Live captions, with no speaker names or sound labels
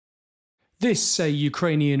This, say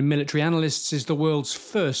Ukrainian military analysts, is the world's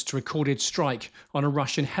first recorded strike on a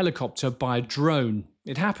Russian helicopter by a drone.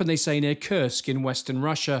 It happened, they say, near Kursk in western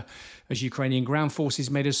Russia, as Ukrainian ground forces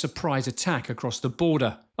made a surprise attack across the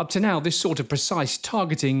border. Up to now, this sort of precise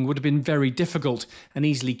targeting would have been very difficult and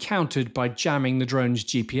easily countered by jamming the drone's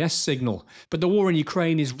GPS signal. But the war in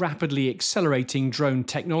Ukraine is rapidly accelerating drone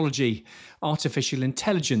technology. Artificial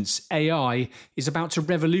intelligence, AI, is about to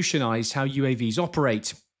revolutionize how UAVs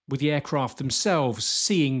operate, with the aircraft themselves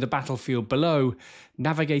seeing the battlefield below,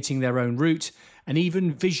 navigating their own route, and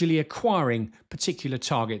even visually acquiring particular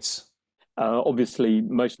targets. Obviously,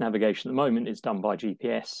 most navigation at the moment is done by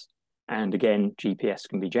GPS. And again, GPS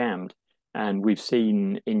can be jammed. And we've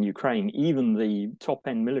seen in Ukraine, even the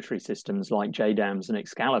top-end military systems like JDAMs and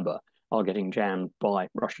Excalibur are getting jammed by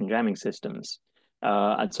Russian jamming systems.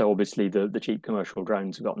 And so obviously the cheap commercial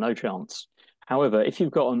drones have got no chance. However, if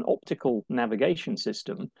you've got an optical navigation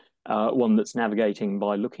system, one that's navigating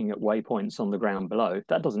by looking at waypoints on the ground below,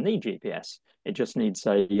 that doesn't need GPS. It just needs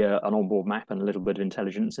an onboard map and a little bit of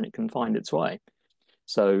intelligence, and it can find its way.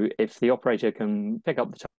 So if the operator can pick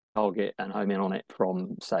up the target and home in on it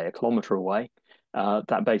from, say, a kilometre away,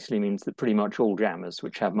 that basically means that pretty much all jammers,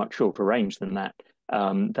 which have much shorter range than that,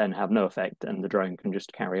 then have no effect, and the drone can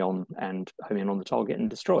just carry on and home in on the target and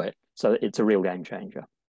destroy it. So it's a real game changer.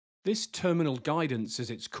 This terminal guidance,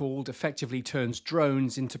 as it's called, effectively turns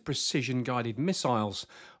drones into precision-guided missiles.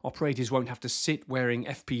 Operators won't have to sit wearing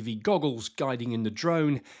FPV goggles guiding in the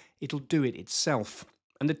drone. It'll do it itself.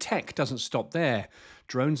 And the tech doesn't stop there.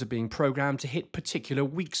 Drones are being programmed to hit particular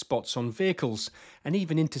weak spots on vehicles and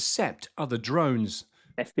even intercept other drones.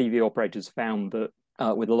 FPV operators found that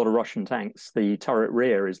with a lot of Russian tanks, the turret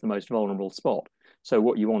rear is the most vulnerable spot. So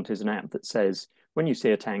what you want is an app that says, when you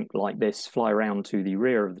see a tank like this, fly around to the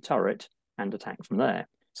rear of the turret and attack from there.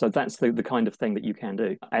 So that's the kind of thing that you can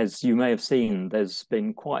do. As you may have seen, there's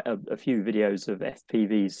been quite a few videos of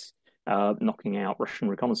FPVs knocking out Russian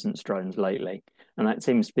reconnaissance drones lately. And that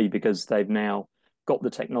seems to be because they've now got the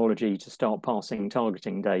technology to start passing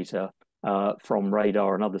targeting data from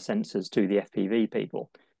radar and other sensors to the FPV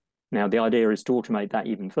people. Now, the idea is to automate that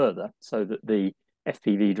even further so that the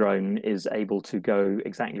FPV drone is able to go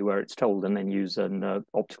exactly where it's told and then use an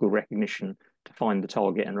optical recognition to find the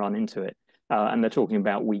target and run into it. And they're talking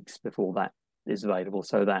about weeks before that is available,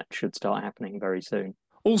 so that should start happening very soon.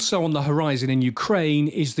 Also on the horizon in Ukraine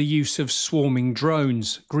is the use of swarming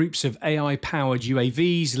drones, groups of AI-powered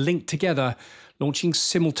UAVs linked together, launching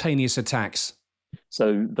simultaneous attacks.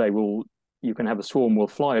 So you can have a swarm will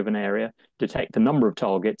fly over an area, detect the number of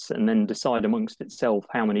targets, and then decide amongst itself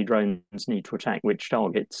how many drones need to attack which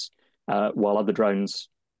targets, while other drones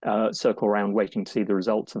circle around waiting to see the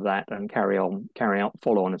results of that and carry out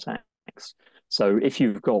follow-on attacks. So if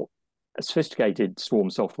you've got a sophisticated swarm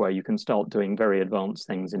software, you can start doing very advanced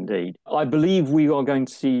things indeed. I believe we are going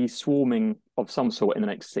to see swarming of some sort in the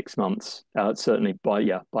next 6 months, certainly by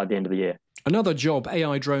the end of the year. Another job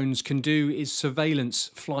AI drones can do is surveillance,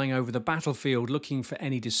 flying over the battlefield looking for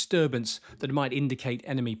any disturbance that might indicate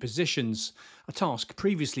enemy positions, a task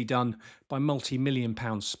previously done by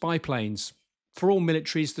multi-million-pound spy planes. For all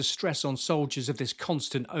militaries, the stress on soldiers of this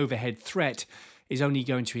constant overhead threat is only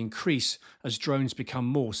going to increase as drones become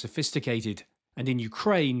more sophisticated. And in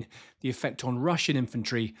Ukraine, the effect on Russian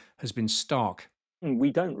infantry has been stark. We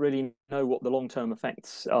don't really know what the long-term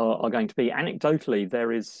effects are going to be. Anecdotally,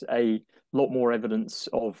 there is a lot more evidence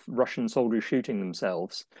of Russian soldiers shooting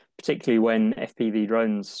themselves, particularly when FPV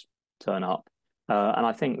drones turn up. And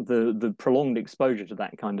I think the prolonged exposure to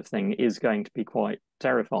that kind of thing is going to be quite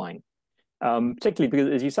terrifying, particularly because,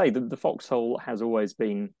 as you say, the foxhole has always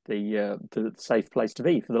been the safe place to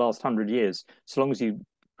be for the last 100 years. So long as you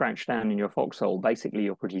crouch down in your foxhole, basically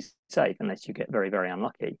you're pretty safe unless you get very, very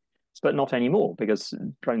unlucky. But not anymore, because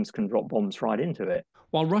drones can drop bombs right into it.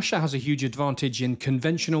 While Russia has a huge advantage in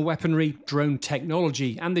conventional weaponry, drone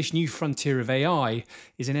technology, and this new frontier of AI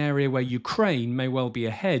is an area where Ukraine may well be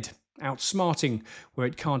ahead, outsmarting where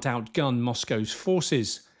it can't outgun Moscow's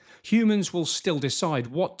forces. Humans will still decide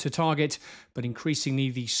what to target, but increasingly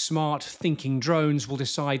these smart, thinking drones will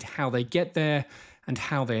decide how they get there and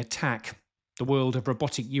how they attack. The world of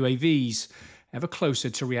robotic UAVs, ever closer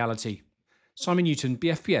to reality. Simon Newton,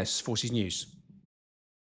 BFPS Forces News.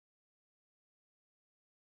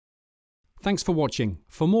 Thanks for watching.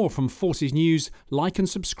 For more from Forces News, like and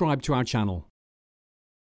subscribe to our channel.